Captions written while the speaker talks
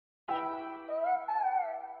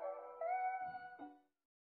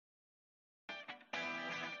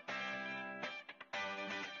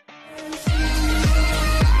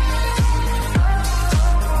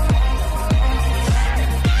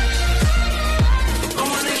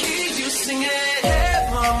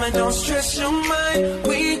don't stress your mind.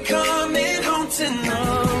 We coming home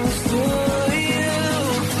tonight for you.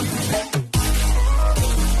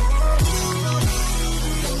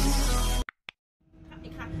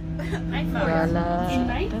 Gala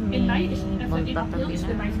in mei is in april is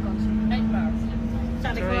de meivakantie. Eind maart.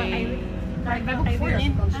 Staat ik wel eigenlijk. We hebben ook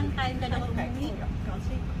voorjaarsvakantie.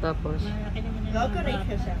 Tapos, Welke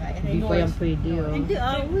regio zijn wij? di pa yan pwede oh.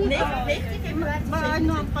 19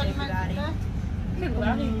 februari.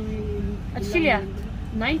 Februari. Cecilia,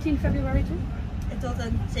 19 February toe? Tot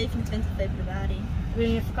en 27 februari. Wil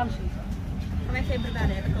je vakantie? Van mijn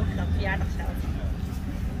februari heb ik ook geld, verjaardagsgeld.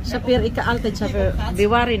 Sapir, ika altijd sapir,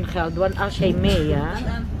 diwarin geld, want als jij mee, ja?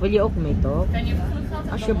 Wil je ook mee, toch?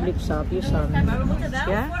 Alsjeblieft, sap, je son. Maar we moeten wel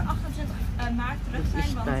Ja? voor 28 maart terug It's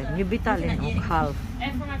zijn, want... time. Je betalin ook half.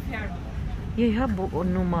 En voor mijn verjaardag. Je hebt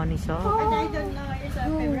no money, so.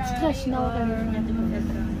 Stress nou.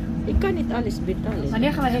 Ik kan niet alles betalen.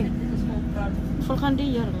 Wanneer gaan we heen?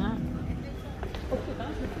 Volgende jaar, nga.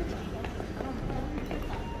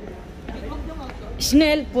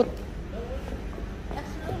 Snel, put.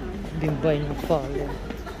 Bimbay na follow.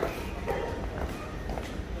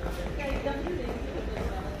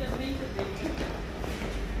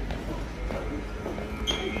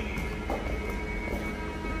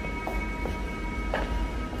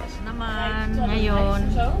 Naman ngayon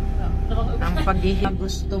ang paghihintay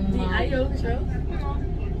gustong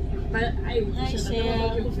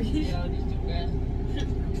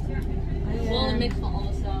Gewoon een mix van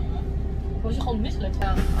alles samen. Gewoon ze gewoon misselijk. Ja,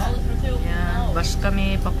 alles wordt heel ja, was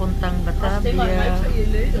kami papuntang Batavia.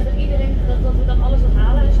 Iedereen dat we dan alles gaan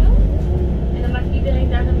halen en zo. En dan maakt iedereen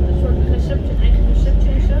daar dan een soort receptje, een eigen receptje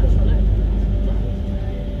en zo. Dat is wel leuk.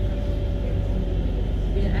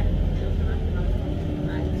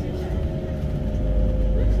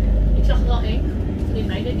 Ik zag er al één van die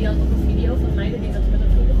meiden, die had ook een video van meiden die dat met een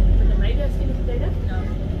vrienden deden.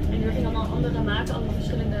 En die gingen allemaal andere maken, allemaal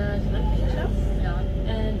verschillende drankjes en zo.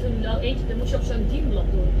 En toen al eentje, dan moest je op zo'n dienblad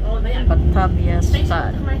doen. Oh, nou ja. Batavia Steeds Star.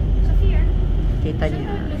 tegen mij, Safir, Kita zullen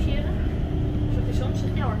niya. we logeren? Zo'n persoon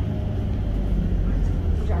zegt ja hoor.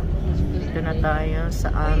 Dito na tayo sa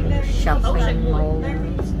aming shopping mall.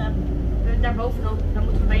 Daarboven dan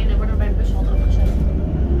moeten we worden we bij een bushalte afgezet.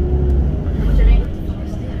 Dan moet je alleen.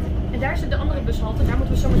 En daar zit de andere bushalte, daar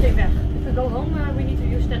moeten we zo meteen weg. If we go home, we need to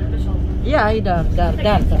use that bushalte. Ja,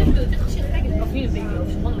 daar. Dit gezicht, kijk eens, of niet een baby of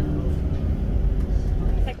zijn mannelijke hoofd.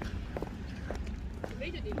 Kijk. Ik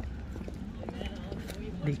weet het niet.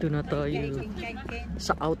 Dito na tayo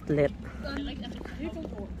sa outlet.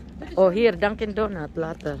 Oh, hier, Dunkin' Donut,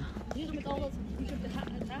 later. Hier met al dat, hier zit het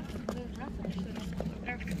haven is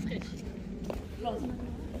erg fris. Wat?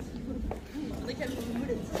 Want ik heb het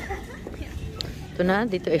vermoedend. Ito na,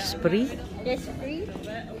 dito Esprit. Yes, free.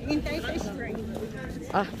 Hintay sa spring.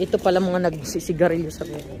 Ah, ito pala mga nagsisigarilyo sa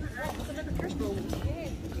mga.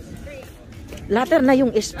 Later na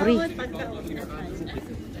yung Esprit.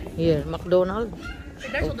 Here, McDonald's.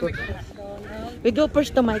 Okay. We go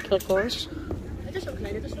first to Michael Kors. Het is ook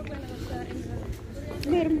klein, het is ook bijna als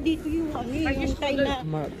Meron dito yung hintay na.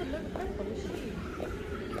 Mark.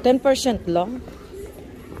 10% lang.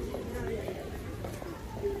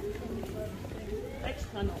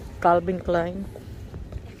 extra nog. Calvin Klein.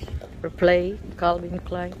 Replay, Calvin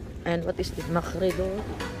Klein. And what is this? Macredor.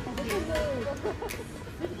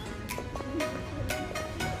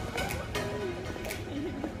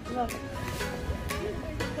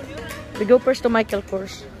 We go first to Michael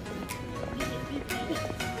Kors.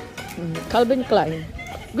 Calvin Klein.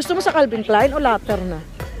 Gusto mo sa Calvin Klein o later na?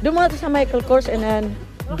 Doon mo sa Michael Kors and then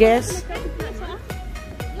guess.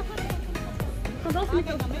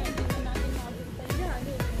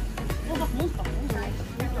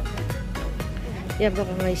 Yeah,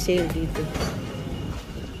 baka may sale dito.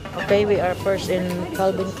 Okay, we are first in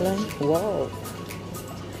Calvin Klein. Wow.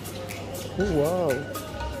 Oh, wow.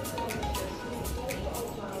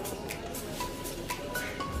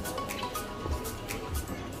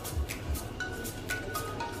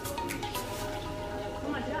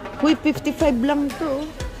 Uy, 55 lang to.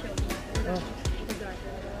 Oh.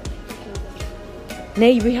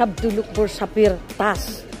 Nay, we have to look for sapphire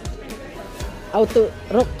tas. Auto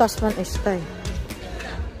rock tas man este.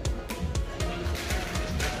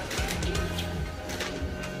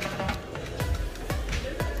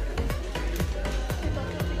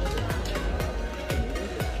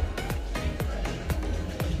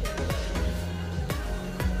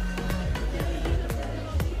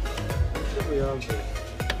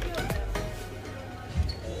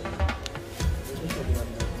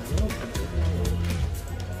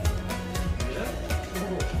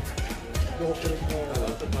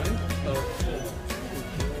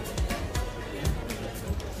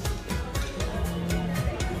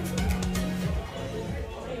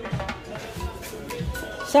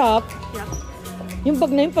 Sap? Yeah. Yung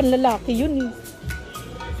bag na yun, panlalaki yun eh.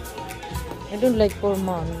 I don't like for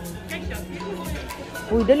mom.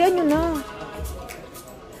 Uy, dalihan nyo na.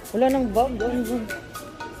 Wala nang bag. Ano yun?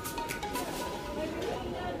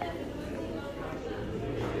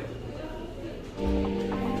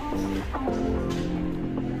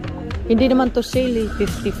 Hindi naman to sale eh,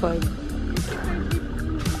 55.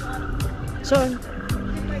 Saan?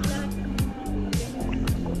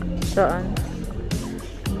 Saan?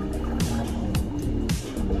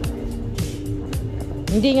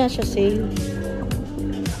 Hindi nga siya sale.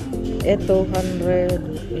 Ito,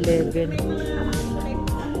 111.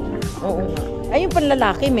 Oo nga. Ay, yung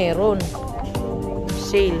panlalaki meron.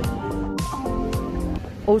 Sale.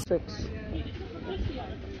 06.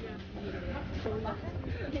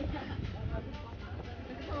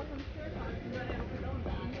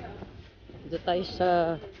 Dito tayo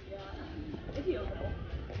sa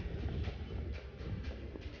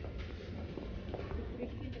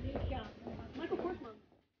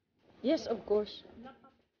yes, of course.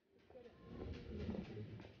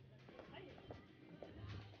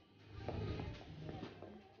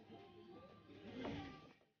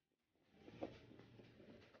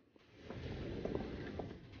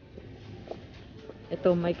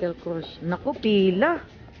 Ito, Michael Kors. Naku, pila.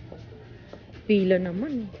 Pila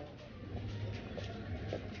naman.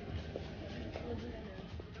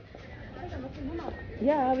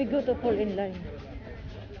 Yeah, we go to fall in line.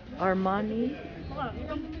 Armani.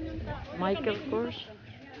 Michael Kors.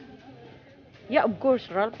 Yeah, of course.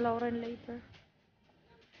 Ralph Lauren later.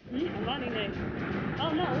 Armani name. Oh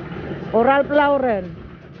no. O Ralph Lauren.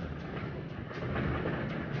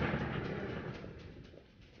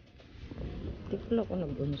 Di pala ako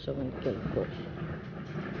nag-ano sa Michael Kors.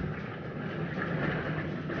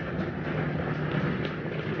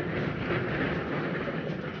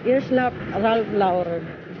 Here's Ralph Lauren.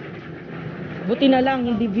 Buti na lang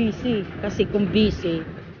hindi busy. Kasi kung busy,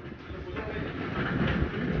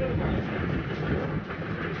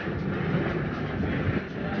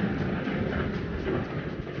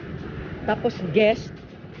 tapos guest,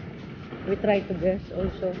 we try to guess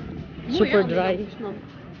also. Super dry.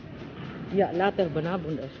 Yeah, later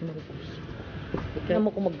banabon as mo. Tignan mo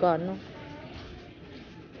kung magkano.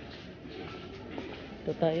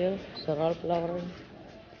 Ito tayo sa Ralph Lauren.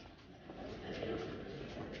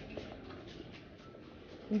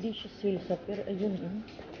 Hindi siya sale sa pero ayun eh.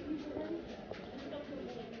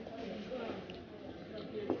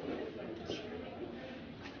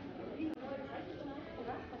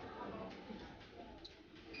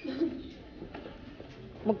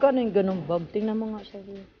 Magkano yung ganong bag? Tingnan mo nga siya.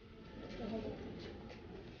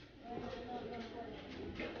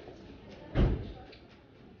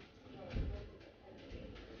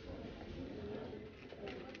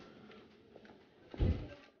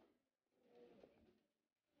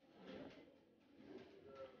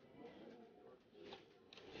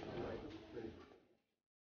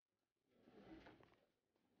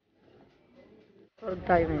 Proud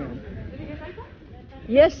tayo ngayon.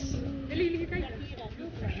 Yes!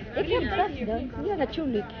 Ik heb dat dan. Ja,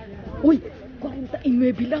 natuurlijk. Uy,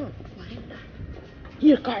 49 lang. 40.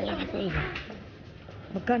 Hier, Carla.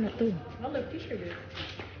 Magkano to? Wel leuk t-shirt dit.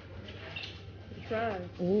 Try.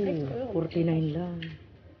 Oh, 49 lang.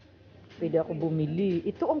 Pwede ako bumili.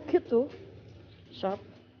 Ito ang cute oh. Shop.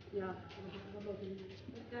 Ja.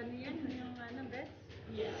 Magkano yan? Yung ano, best?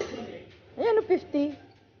 Ayan o,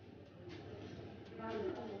 50.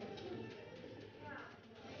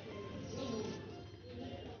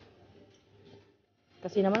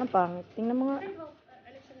 Kasi naman ang pangit. Tingnan mo nga.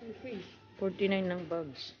 49 ng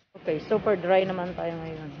bags. Okay, super dry naman tayo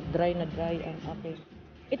ngayon. Dry na dry ang okay.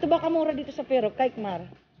 Ito baka mura dito sa Pero, Kaikmar.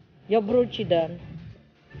 Yobruchi dan.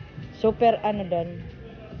 Super ano dan.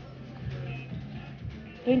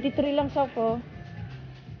 23 lang sa ko.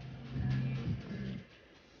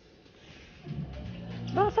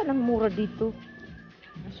 Baka saan ang mura dito?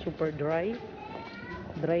 Super dry.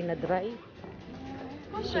 Dry na dry.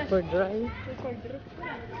 Super dry.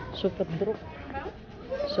 Super drop.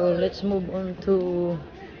 So let's move on to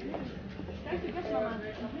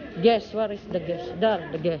guess. What is the guess?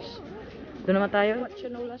 Dar, the guess. Doon naman tayo. What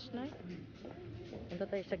you know last night? Punta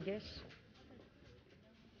tayo sa guess.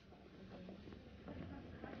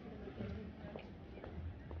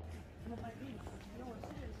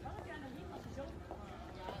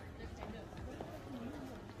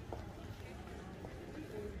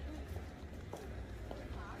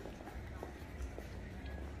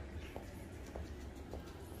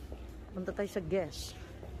 Punta tayo sa guess.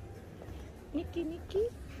 Niki.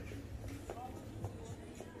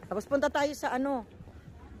 Tapos punta tayo sa ano?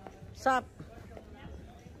 Sa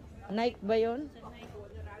Nike ba yun?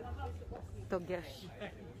 Ito, guess.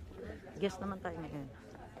 Guess naman tayo ngayon.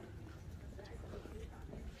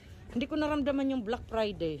 Hindi ko naramdaman yung Black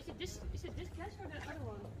Friday. Is it this guess or the other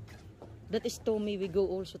one? That is Tommy. We go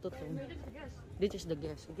also to Tommy. No, this is the guess. This is the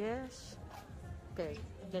guess. Guess. Okay,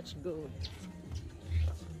 let's go.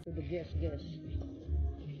 To the guess.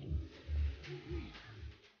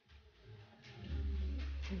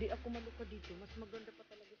 Hindi ako maluka dito. Mas maganda pa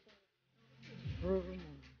talaga sa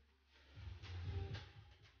Roromon.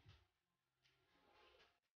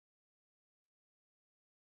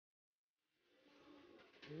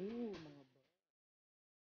 Ooh, mga ba.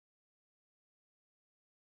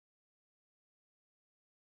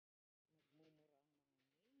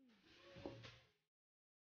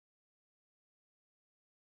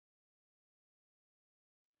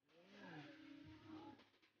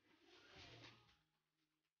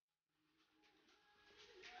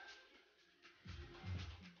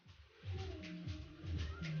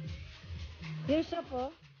 Yes,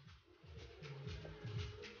 po.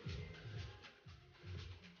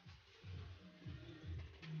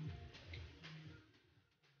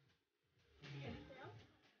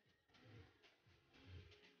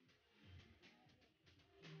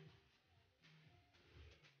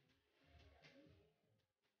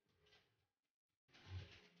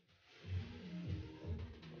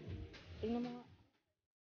 Tingnan mo nga.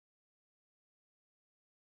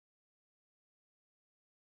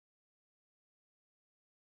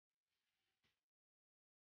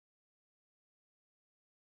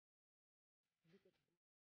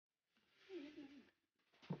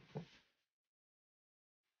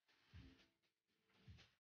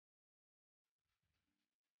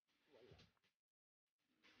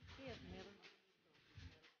 Yes, meron.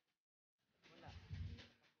 Wala.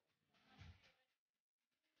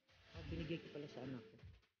 Oh, binigay ko pala sa anak ko.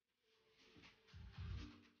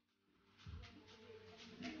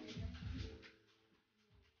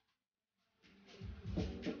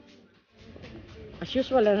 As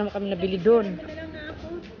usual, wala naman kami nabili doon.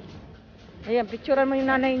 Ayan, picturean mo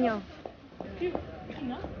yung nanay nyo.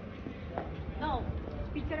 No.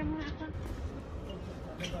 Picture mo ako.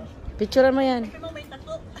 Picturean mo yan.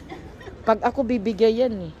 Pag ako bibigay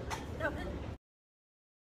yan eh.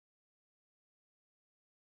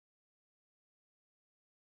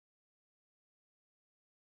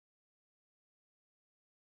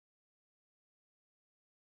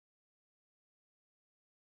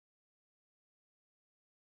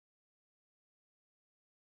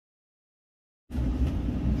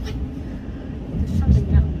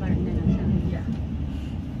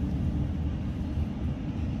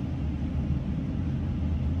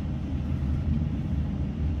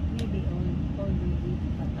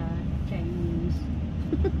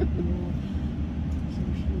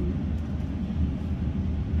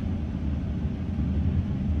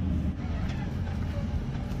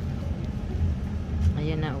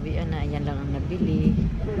 Ayan na, uwian na. Ayan lang ang nabili.